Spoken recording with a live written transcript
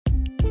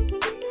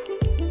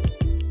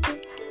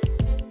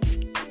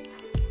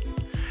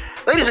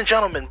Ladies and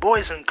gentlemen,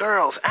 boys and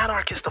girls,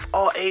 anarchists of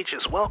all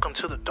ages, welcome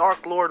to the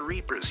Dark Lord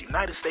Reapers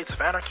United States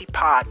of Anarchy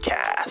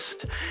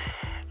podcast.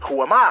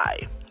 Who am I?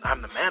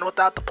 I'm the man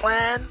without the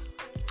plan,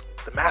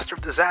 the master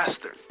of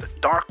disaster, the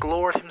Dark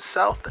Lord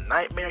himself, the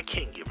Nightmare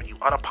King, giving you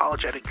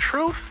unapologetic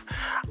truth,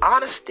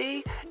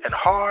 honesty, and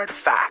hard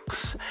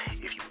facts.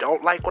 If you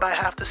don't like what I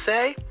have to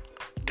say,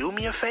 do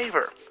me a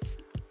favor.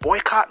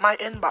 Boycott my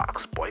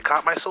inbox,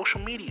 boycott my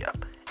social media,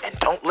 and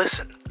don't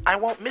listen. I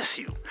won't miss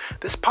you.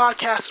 This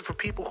podcast is for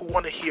people who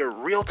want to hear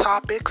real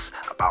topics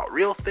about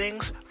real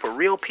things for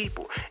real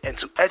people and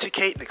to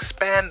educate and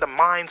expand the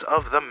minds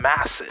of the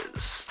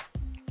masses.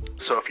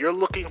 So if you're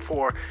looking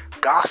for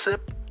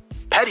gossip,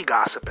 petty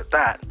gossip at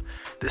that,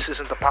 this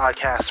isn't the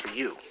podcast for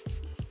you.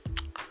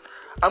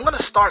 I'm going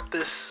to start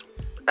this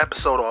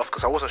episode off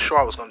because I wasn't sure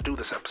I was going to do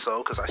this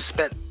episode because I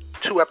spent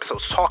 2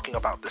 episodes talking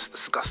about this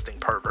disgusting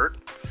pervert.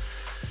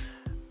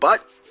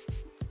 But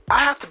I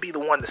have to be the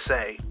one to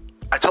say,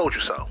 I told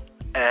you so,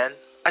 and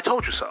I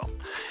told you so.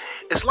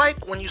 It's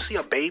like when you see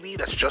a baby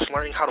that's just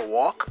learning how to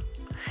walk,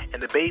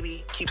 and the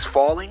baby keeps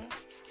falling,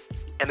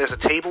 and there's a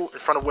table in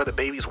front of where the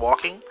baby's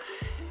walking,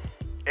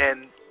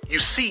 and you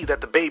see that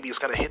the baby is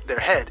going to hit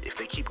their head if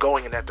they keep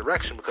going in that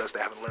direction because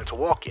they haven't learned to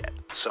walk yet.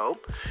 So,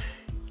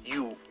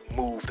 you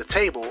move the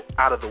table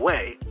out of the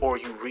way, or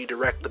you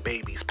redirect the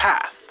baby's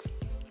path.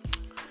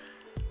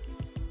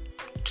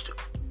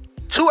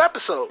 3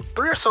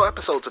 or so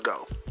episodes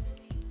ago,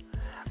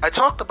 I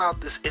talked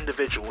about this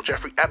individual,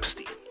 Jeffrey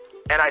Epstein,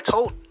 and I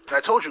told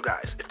you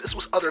guys, if this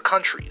was other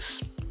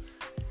countries,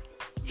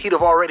 he'd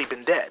have already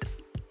been dead.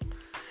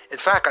 In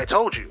fact, I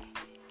told you,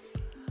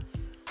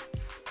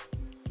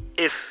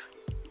 if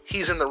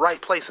he's in the right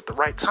place at the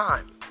right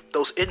time,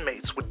 those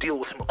inmates would deal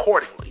with him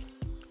accordingly.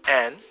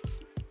 And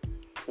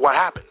what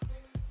happened?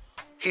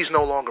 He's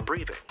no longer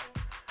breathing.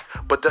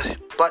 But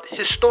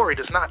his story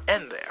does not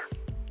end there.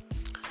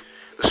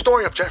 The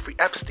story of Jeffrey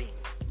Epstein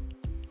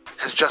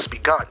has just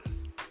begun.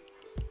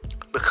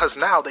 Because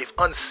now they've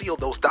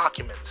unsealed those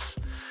documents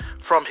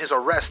from his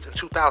arrest in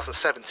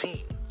 2017.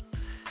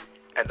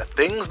 And the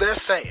things they're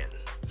saying,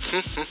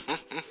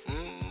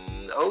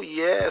 oh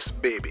yes,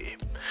 baby.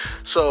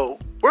 So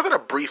we're going to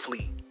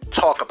briefly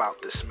talk about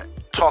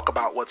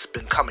what's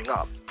been coming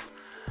up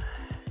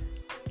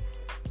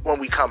when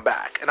we come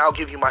back. And I'll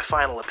give you my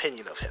final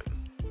opinion of him.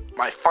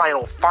 My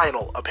final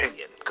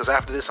opinion. Because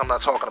after this, I'm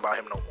not talking about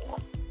him no more.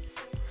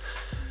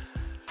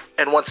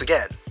 And once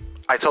again,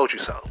 I told you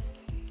so.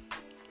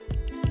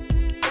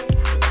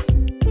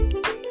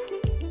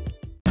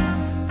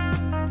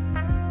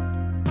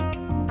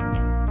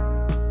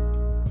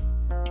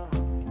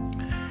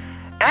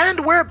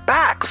 And we're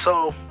back,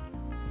 so,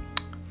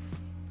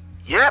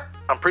 yep,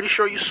 I'm pretty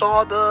sure you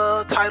saw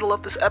the title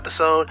of this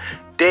episode.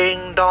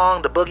 Ding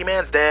dong, the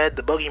boogeyman's dead,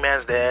 the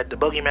boogeyman's dead, the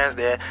boogeyman's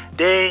dead.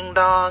 Ding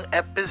dong,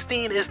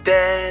 Epstein is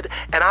dead,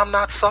 and I'm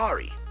not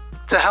sorry.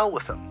 To hell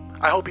with him.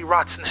 I hope he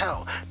rots in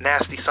hell.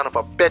 Nasty son of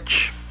a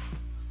bitch.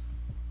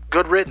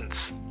 Good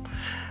riddance.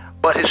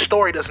 But his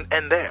story doesn't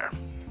end there.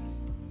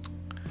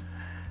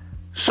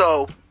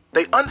 So,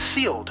 they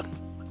unsealed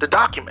the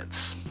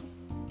documents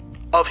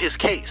of his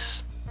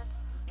case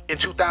in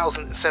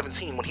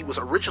 2017 when he was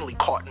originally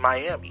caught in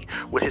Miami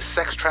with his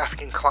sex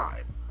trafficking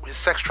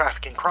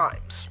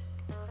crimes.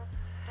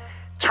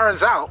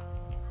 Turns out,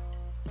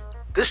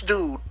 this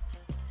dude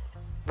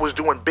was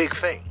doing big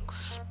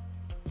things.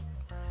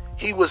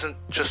 He wasn't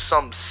just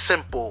some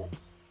simple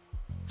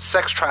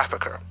sex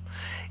trafficker.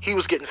 He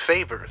was getting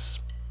favors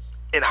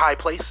in high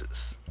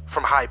places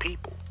from high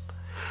people.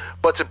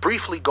 But to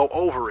briefly go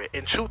over it,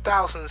 in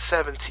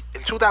 2007,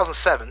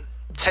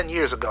 10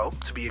 years ago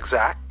to be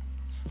exact,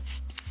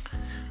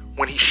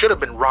 when he should have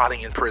been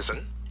rotting in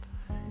prison,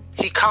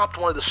 he copped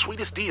one of the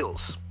sweetest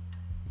deals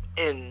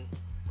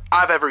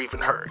I've ever even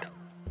heard,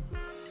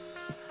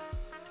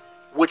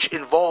 which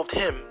involved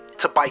him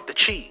to bite the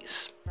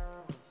cheese,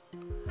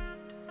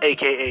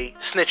 aka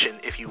snitching,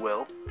 if you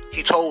will.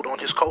 He told on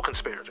his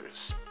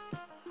co-conspirators,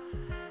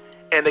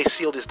 and they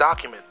sealed his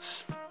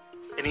documents,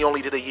 and he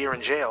only did a year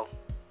in jail,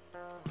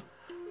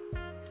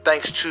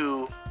 thanks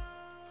to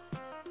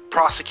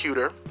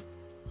prosecutor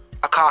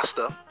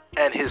Acosta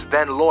and his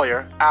then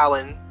lawyer,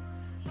 Alan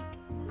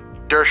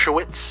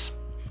Dershowitz,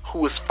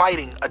 who is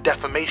fighting a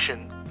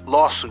defamation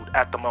lawsuit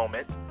at the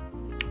moment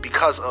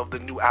because of the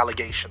new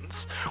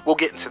allegations. We'll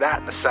get into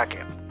that in a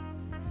second.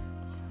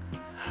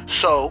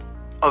 So,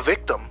 a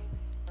victim,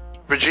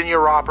 Virginia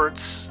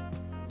Roberts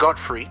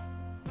Godfrey,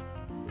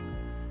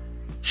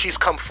 she's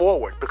come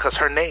forward because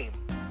her name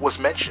was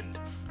mentioned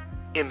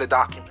in the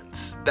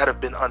documents that have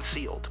been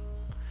unsealed.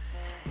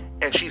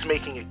 And she's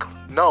making it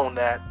known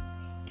that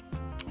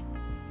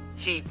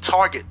he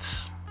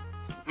targets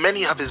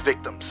many of his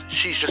victims.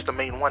 She's just the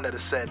main one that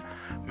has said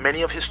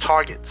many of his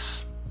targeted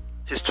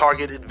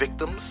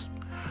victims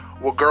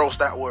were girls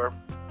that were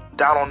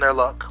down on their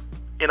luck,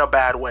 in a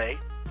bad way,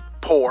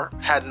 poor,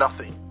 had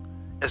nothing,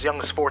 as young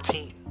as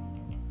 14.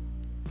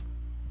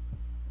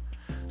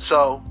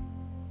 So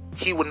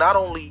he would not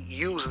only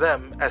use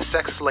them as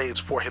sex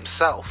slaves for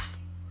himself,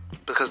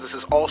 because this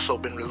has also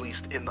been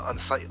released in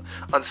the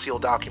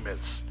unsealed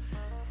documents,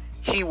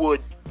 he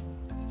would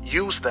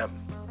use them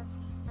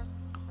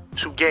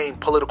to gain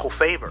political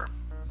favor.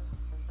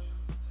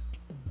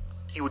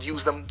 He would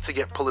use them to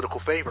get political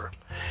favor.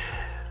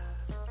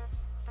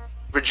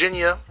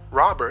 Virginia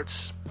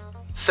Roberts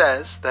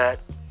says that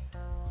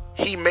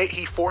he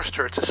forced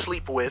her to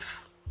sleep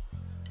with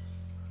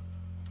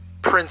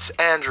Prince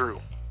Andrew.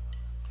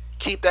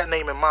 Keep that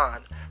name in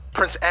mind.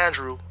 Prince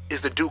Andrew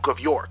is the Duke of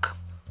York.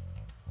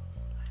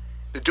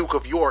 The Duke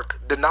of York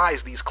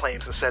denies these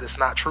claims and said it's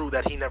not true,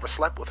 that he never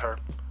slept with her.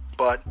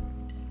 But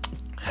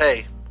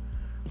hey,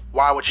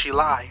 why would she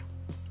lie?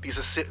 This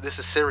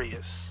is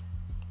serious.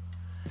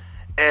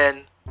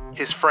 And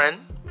his friend,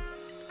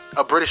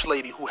 a British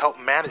lady who helped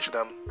manage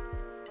them,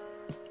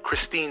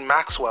 Christine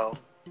Maxwell,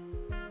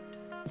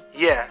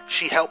 yeah,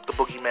 she helped the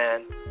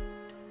boogeyman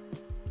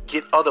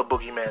get other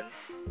boogeymen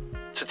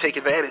to take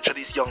advantage of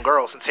these young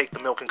girls and take the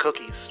milk and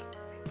cookies.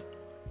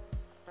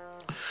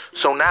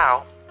 So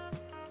now,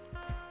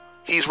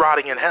 he's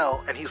rotting in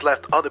hell, and he's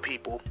left other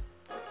people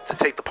to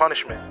take the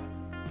punishment.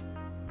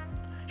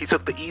 He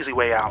took the easy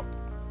way out,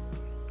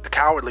 the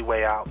cowardly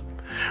way out.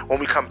 When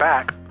we come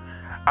back,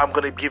 I'm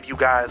going to give you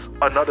guys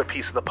another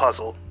piece of the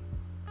puzzle.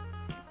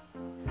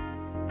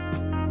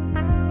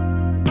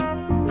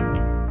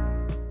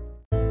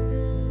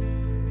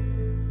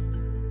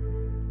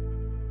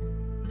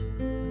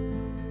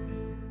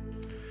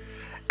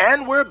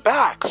 And we're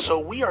back. So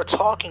we are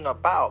talking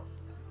about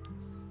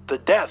the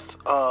death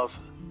of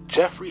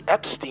Jeffrey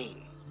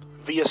Epstein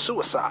via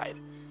suicide.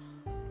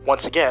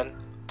 Once again,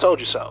 told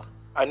you so.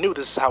 I knew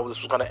this is how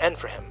this was going to end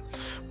for him.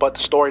 But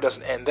the story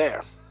doesn't end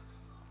there.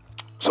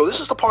 So this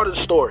is the part of the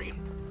story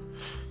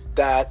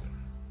that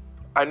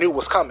I knew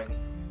was coming.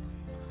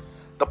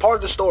 The part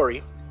of the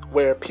story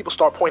where people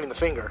start pointing the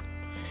finger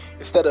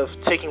instead of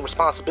taking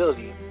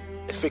responsibility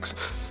and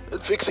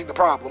fixing the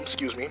problem,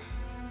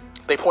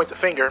 they point the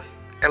finger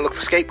and look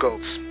for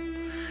scapegoats.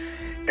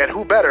 And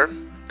who better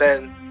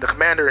than the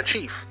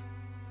commander-in-chief,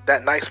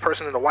 that nice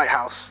person in the White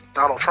House,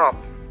 Donald Trump.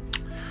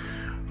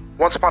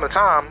 Once upon a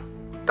time,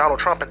 Donald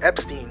Trump and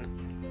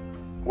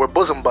Epstein were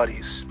bosom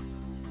buddies.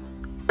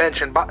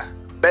 Bench and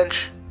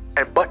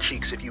butt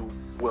cheeks, if you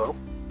will.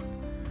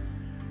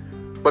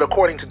 But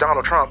according to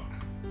Donald Trump,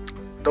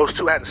 those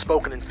two hadn't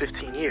spoken in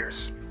 15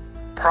 years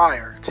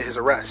prior to his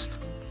arrest.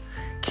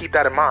 Keep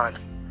that in mind.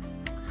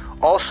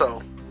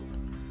 Also,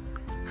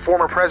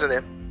 former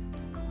President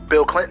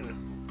Bill Clinton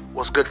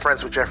was good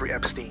friends with Jeffrey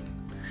Epstein.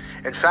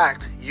 In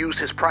fact, used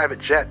his private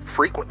jet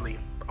frequently,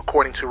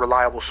 according to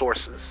reliable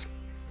sources.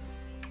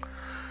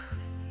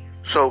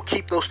 So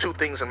keep those two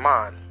things in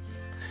mind.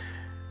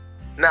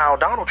 Now,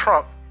 Donald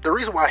Trump, the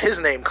reason why his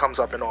name comes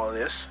up in all of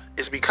this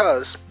is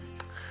because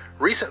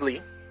recently,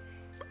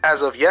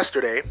 as of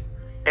yesterday,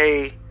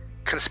 a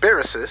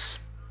conspiracist,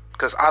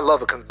 because I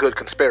love a good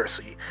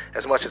conspiracy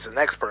as much as the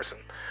next person,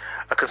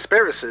 a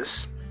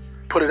conspiracist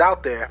put it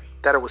out there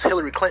that it was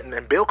Hillary Clinton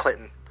and Bill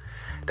Clinton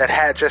that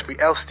had Jeffrey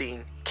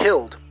Epstein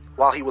killed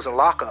while he was in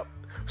lockup,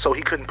 so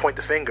he couldn't point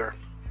the finger.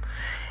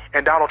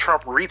 And Donald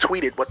Trump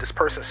retweeted what this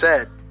person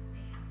said.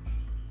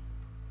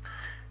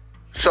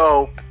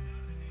 So,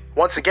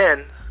 once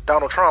again,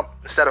 Donald Trump,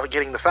 instead of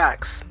getting the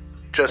facts,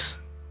 just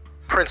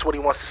prints what he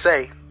wants to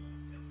say.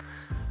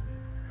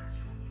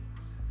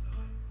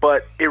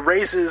 But it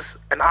raises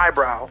an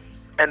eyebrow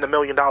and the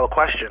million-dollar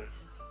question.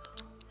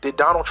 Did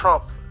Donald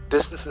Trump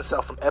distance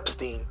himself from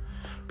Epstein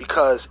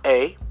because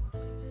A,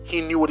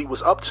 he knew what he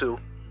was up to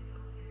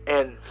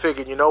and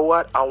figured, you know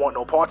what, I want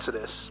no parts of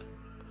this?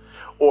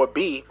 Or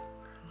B,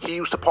 he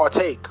used to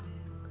partake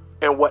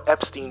in what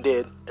Epstein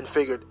did and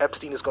figured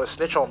Epstein is going to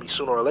snitch on me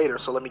sooner or later,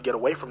 so let me get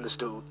away from this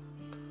dude.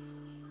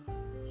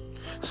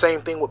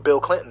 Same thing with Bill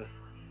Clinton.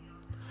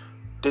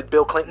 Did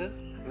Bill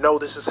Clinton know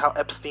this is how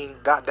Epstein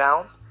got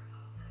down?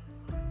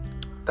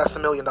 That's the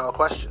million-dollar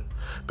question.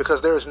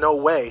 Because there is no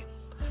way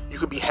you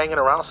could be hanging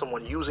around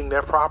someone, using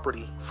their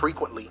property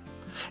frequently,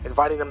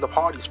 inviting them to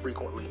parties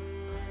frequently,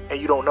 and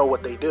you don't know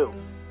what they do.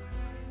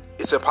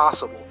 It's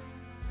impossible.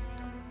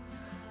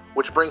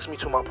 Which brings me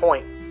to my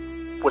point,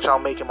 which I'll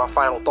make in my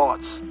final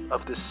thoughts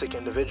of this sick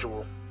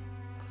individual.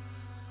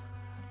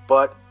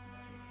 But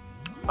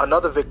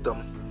another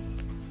victim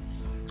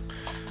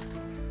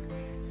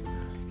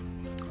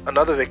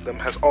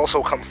has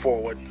also come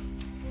forward.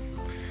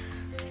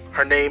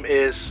 Her name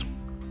is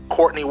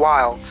Courtney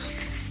Wilds,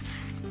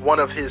 one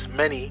of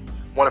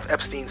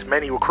Epstein's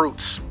many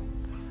recruits,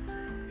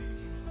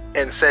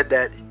 and said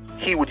that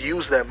he would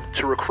use them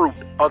to recruit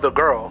other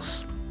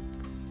girls,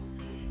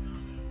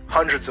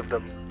 hundreds of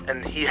them,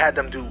 and he had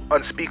them do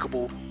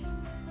unspeakable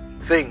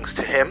things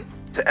to him,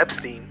 to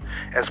Epstein,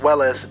 as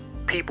well as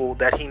people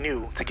that he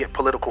knew to get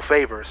political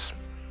favors.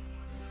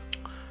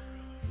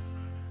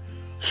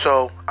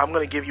 So I'm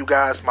going to give you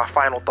guys my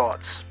final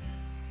thoughts.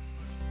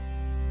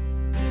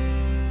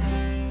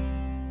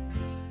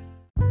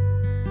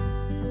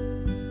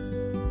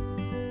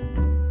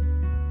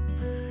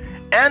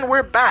 And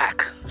we're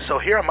back. So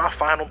here are my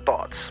final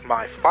thoughts.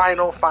 My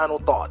final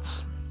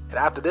thoughts. And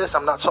after this,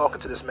 I'm not talking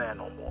to this man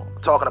no more.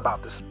 I'm talking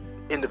about this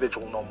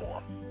individual no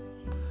more.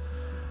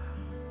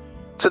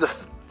 To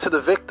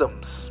the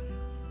victims,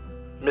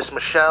 Miss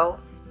Michelle,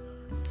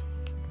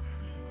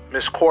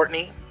 Miss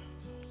Courtney,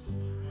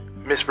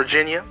 Miss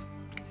Virginia,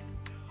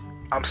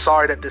 I'm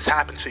sorry that this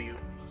happened to you.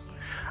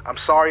 I'm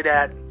sorry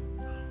that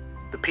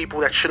the people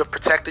that should have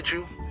protected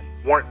you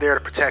weren't there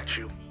to protect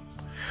you.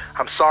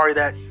 I'm sorry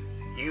that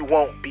you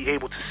won't be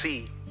able to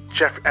see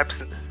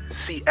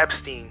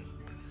Epstein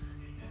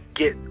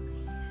get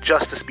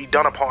justice be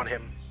done upon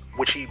him,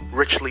 which he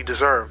richly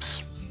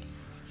deserves.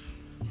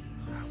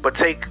 But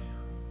take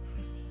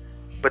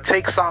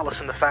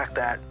solace in the fact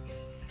that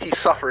he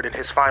suffered in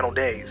his final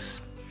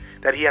days,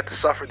 that he had to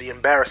suffer the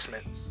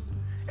embarrassment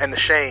and the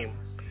shame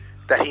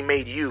that he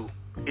made you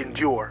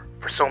endure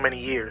for so many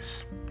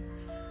years.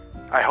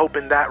 I hope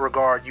in that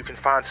regard you can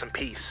find some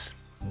peace.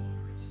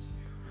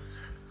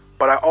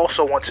 But I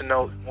also want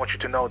you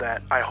to know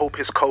that I hope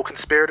his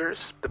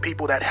co-conspirators, the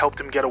people that helped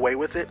him get away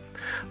with it,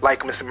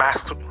 like Miss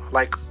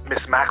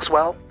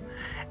Maxwell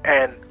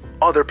and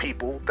other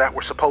people that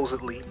were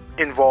supposedly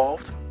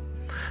involved,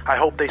 I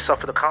hope they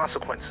suffer the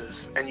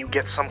consequences and you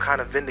get some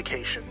kind of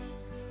vindication.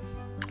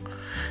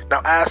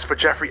 Now, as for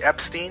Jeffrey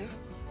Epstein,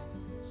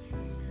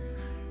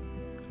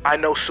 I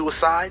know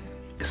suicide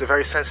is a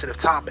very sensitive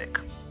topic,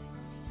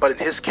 but in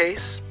his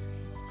case,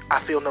 I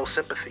feel no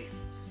sympathy.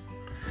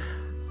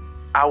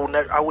 I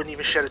wouldn't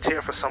even shed a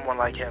tear for someone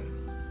like him.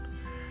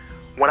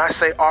 When I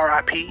say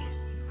R.I.P.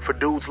 for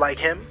dudes like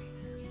him,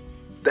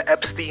 the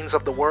Epsteins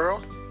of the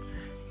world,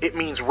 it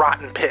means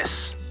rotten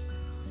piss.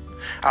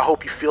 I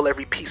hope you feel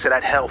every piece of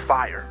that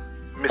hellfire,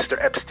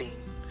 Mr. Epstein.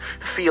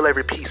 Feel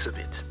every piece of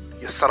it,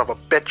 you son of a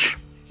bitch.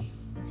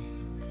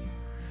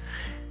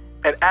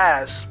 And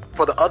as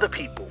for the other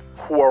people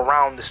who are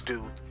around this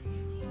dude,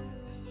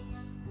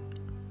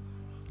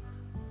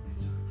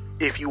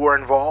 if you were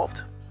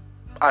involved,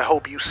 I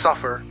hope you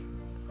suffer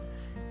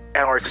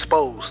and are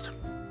exposed.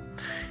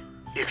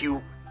 If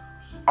you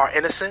are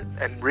innocent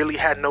and really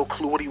had no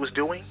clue what he was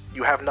doing,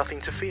 you have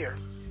nothing to fear.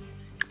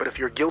 But if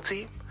you're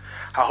guilty,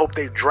 I hope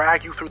they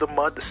drag you through the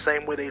mud the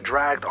same way they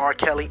dragged R.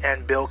 Kelly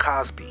and Bill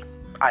Cosby.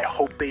 I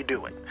hope they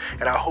do it.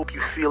 And I hope you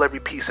feel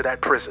every piece of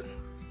that prison.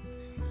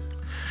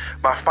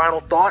 My final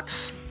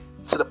thoughts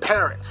to the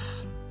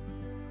parents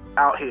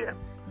out here.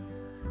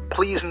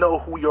 Please know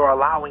who you're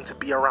allowing to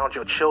be around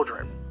your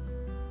children.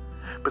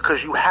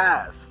 Because you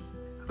have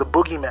the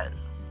boogeymen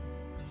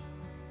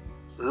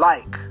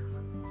like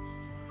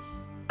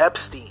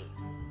Epstein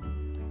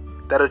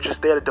that are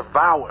just there to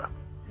devour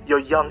your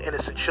young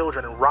innocent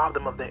children and rob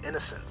them of their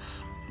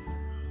innocence.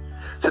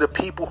 To the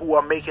people who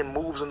are making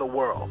moves in the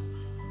world,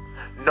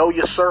 know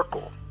your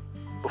circle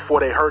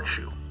before they hurt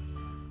you.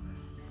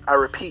 I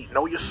repeat,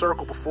 know your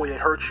circle before they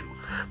hurt you.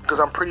 Because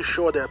I'm pretty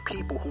sure there are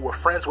people who were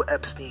friends with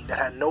Epstein that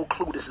had no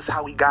clue this is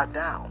how he got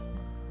down.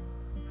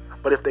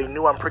 But if they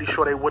knew, I'm pretty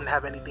sure they wouldn't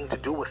have anything to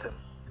do with him.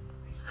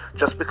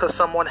 Just because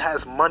someone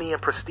has money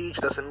and prestige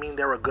doesn't mean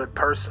they're a good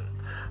person.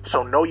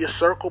 So know your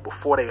circle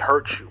before they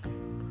hurt you.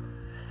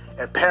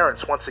 And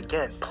parents, once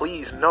again,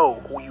 please know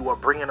who you are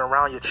bringing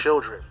around your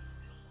children.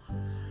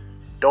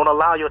 Don't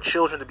allow your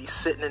children to be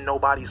sitting in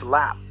nobody's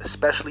lap,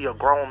 especially a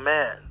grown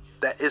man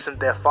that isn't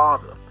their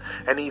father.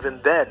 And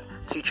even then,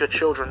 teach your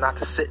children not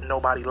to sit in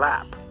nobody's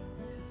lap.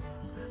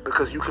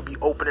 Because you could be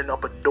opening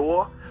up a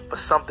door for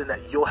something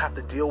that you'll have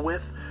to deal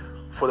with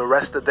for the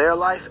rest of their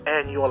life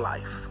and your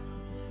life.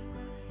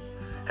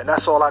 And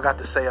that's all I got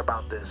to say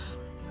about this.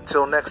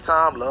 Until next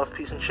time, love,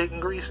 peace, and chicken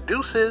grease.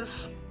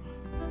 Deuces.